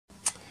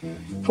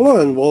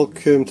Hello and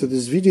welcome to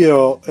this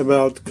video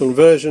about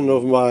conversion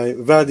of my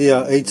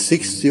Wadia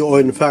 860, or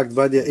in fact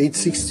Wadia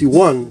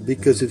 861,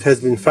 because it has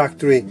been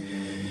factory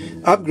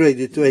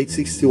upgraded to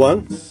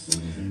 861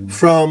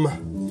 from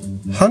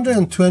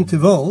 120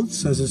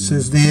 volts, as it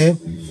says there,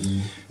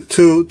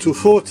 to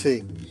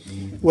 40.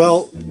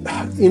 Well,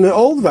 in the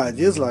old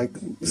Wadias, like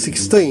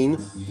 16,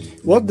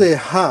 what they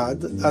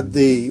had at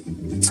the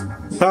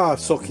power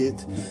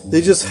socket,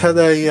 they just had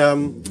a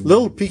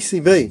little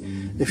PCB.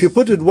 If you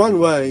put it one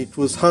way, it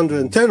was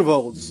 110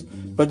 volts,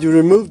 but you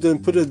removed it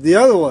and put it the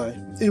other way,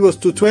 it was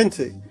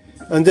 220.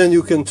 And then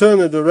you can turn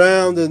it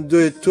around and do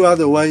it two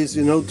other ways,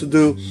 you know, to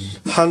do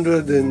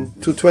 100 and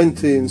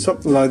 220 and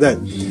something like that.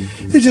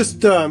 It's just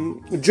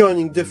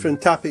joining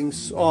different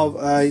tappings of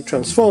a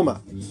transformer.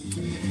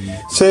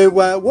 So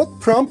what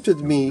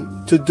prompted me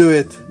to do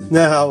it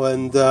now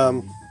and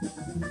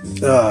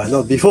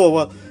not before?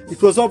 Well,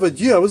 it was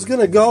overdue. I was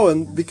going to go,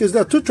 and because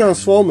there are two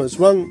transformers,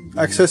 one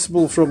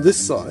accessible from this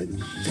side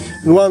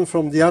and one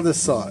from the other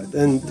side,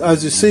 and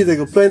as you see, there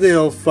are plenty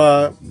of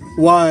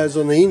wires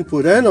on the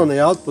input and on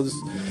the output,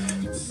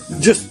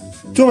 just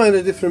too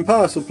many different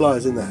power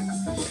supplies in that.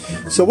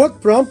 So what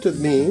prompted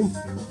me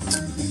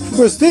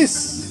was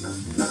this.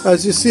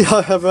 As you see,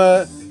 I have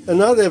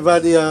another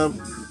Wadia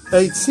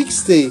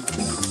 860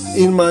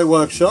 in my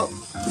workshop,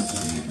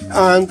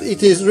 and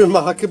it is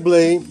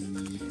remarkably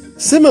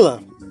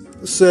similar.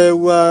 So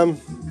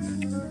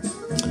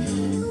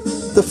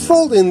the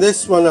fault in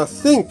this one, I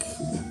think,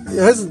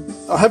 I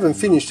haven't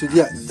finished it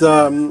yet,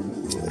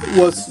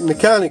 was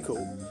mechanical,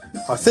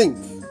 I think,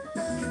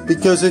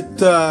 because it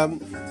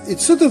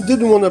sort of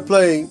didn't want to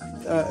play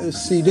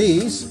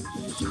CDs,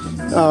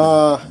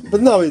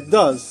 but now it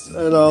does,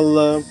 and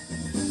I'll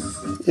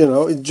you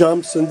know, it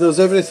jumps and does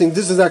everything.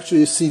 This is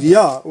actually a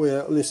CDR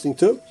we're listening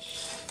to,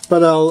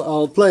 but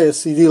I'll play a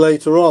CD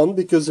later on,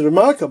 because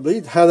remarkably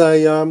it had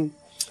a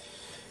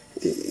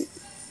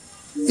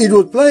it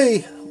would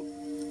play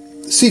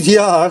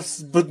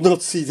CDRs but not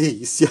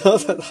CDs. Yeah,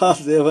 that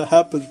hardly ever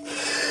happened.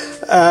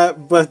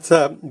 But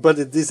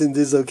it is in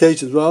these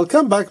occasions. Well, I'll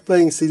come back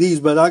playing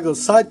CDs, but I got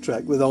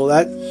sidetracked with all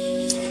that.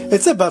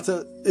 It's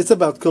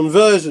about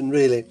conversion,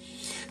 really.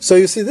 So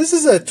you see, this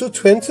is a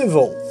 220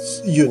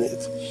 volts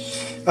unit,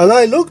 and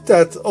I looked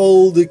at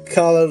all the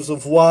colors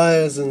of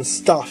wires and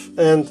stuff,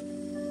 and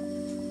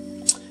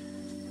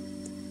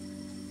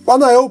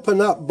when I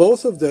open up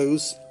both of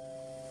those,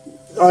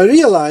 I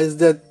realized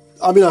that,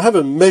 I mean, I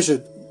haven't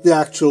measured the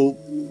actual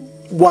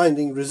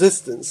winding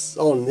resistance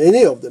on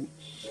any of them,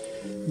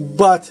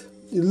 but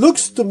it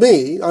looks to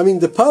me, I mean,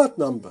 the part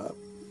number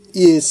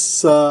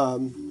is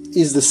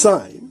the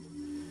same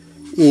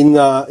in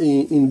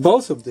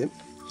both of them,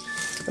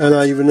 and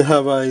I even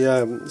have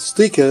a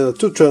sticker,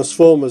 two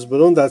transformers,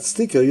 but on that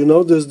sticker, you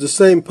know, there's the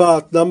same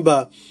part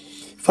number,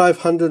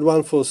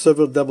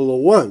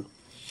 500-147-001.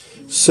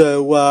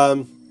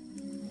 So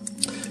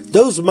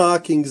those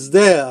markings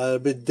there are a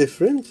bit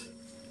different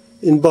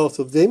in both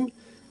of them,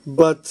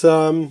 but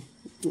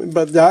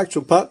the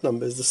actual part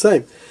number is the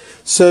same.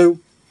 So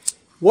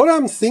what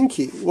I'm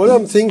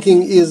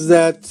thinking is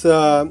that,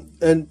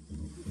 and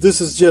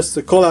this is just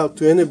a call out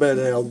to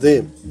anybody out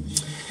there,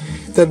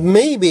 that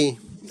maybe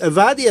a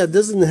Wadia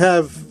doesn't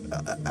have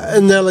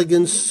an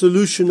elegant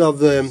solution of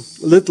the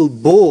little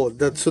board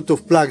that sort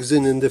of plugs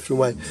in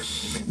different way,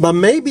 but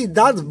maybe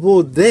that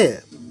board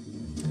there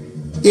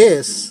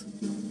is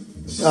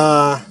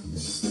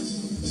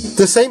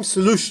the same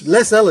solution,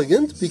 less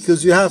elegant,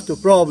 because you have to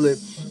probably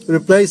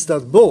replace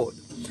that board,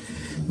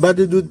 but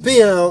it would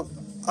be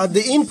at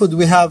the input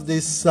we have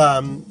this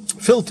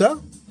filter,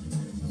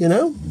 you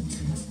know,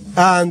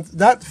 and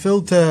that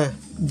filter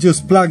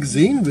just plugs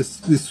in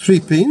with 3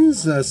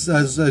 pins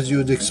as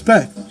you'd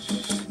expect,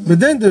 but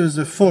then there is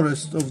a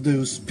forest of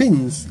those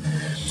pins.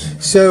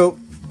 So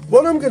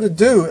what I'm going to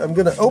do, I'm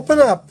going to open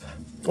up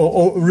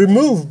or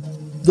remove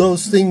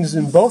those things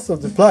in both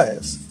of the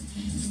players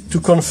to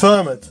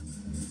confirm it,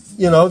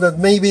 you know, that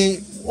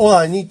maybe all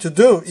I need to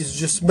do is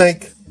just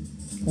make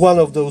one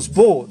of those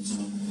boards.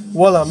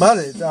 While I'm at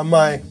it, I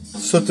might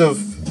sort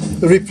of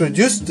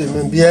reproduce them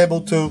and be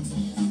able to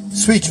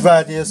switch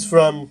Wadias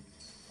from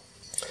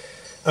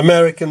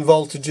American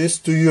voltages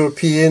to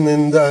European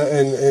and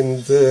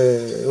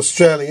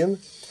Australian,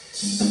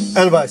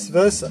 and vice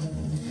versa.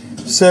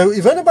 So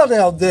if anybody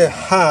out there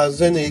has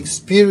any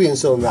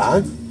experience on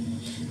that,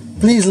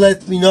 please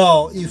let me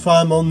know if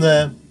I'm on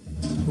the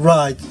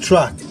right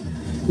track.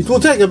 It will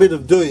take a bit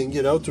of doing,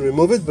 you know, to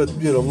remove it, but,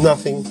 you know,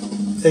 nothing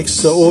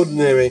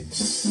extraordinary.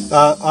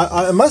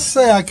 I must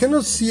say I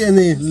cannot see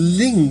any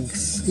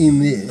links in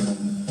there,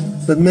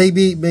 but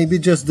maybe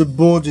just the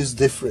board is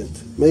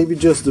different. Maybe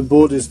just the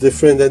board is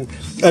different, and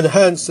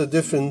hence a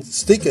different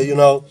sticker, you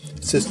know.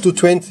 It says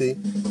 220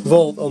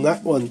 volt on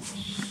that one,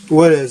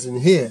 whereas in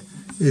here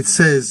it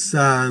says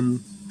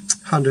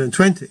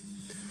 120.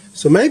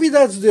 So maybe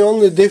that's the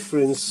only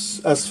difference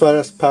as far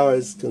as power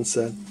is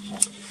concerned.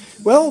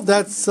 Well,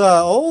 that's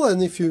all,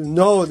 and if you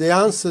know the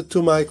answer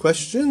to my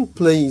question,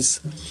 please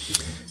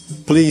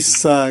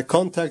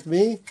contact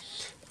me.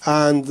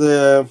 and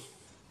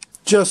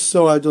just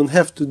so I don't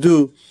have to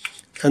do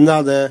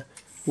another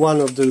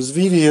one of those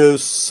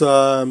videos.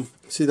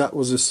 See, that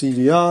was a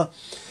CDR.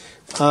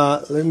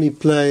 Let me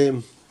play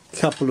a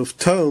couple of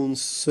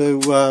tones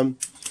so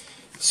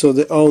so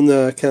the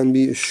owner can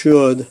be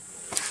assured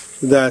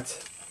that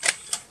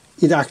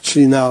it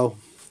actually now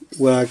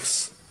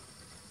works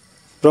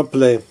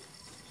properly.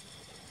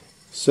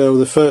 So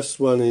the first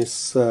one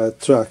is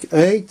track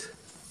 8,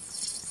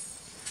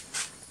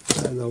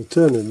 and I'll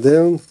turn it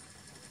down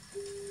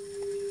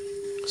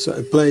so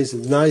it plays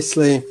it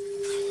nicely,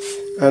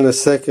 and the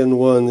second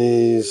one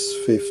is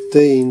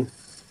 15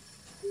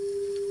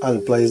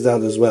 and plays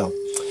that as well.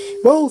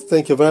 Well,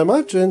 thank you very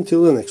much, and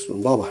until the next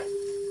one. Bye bye.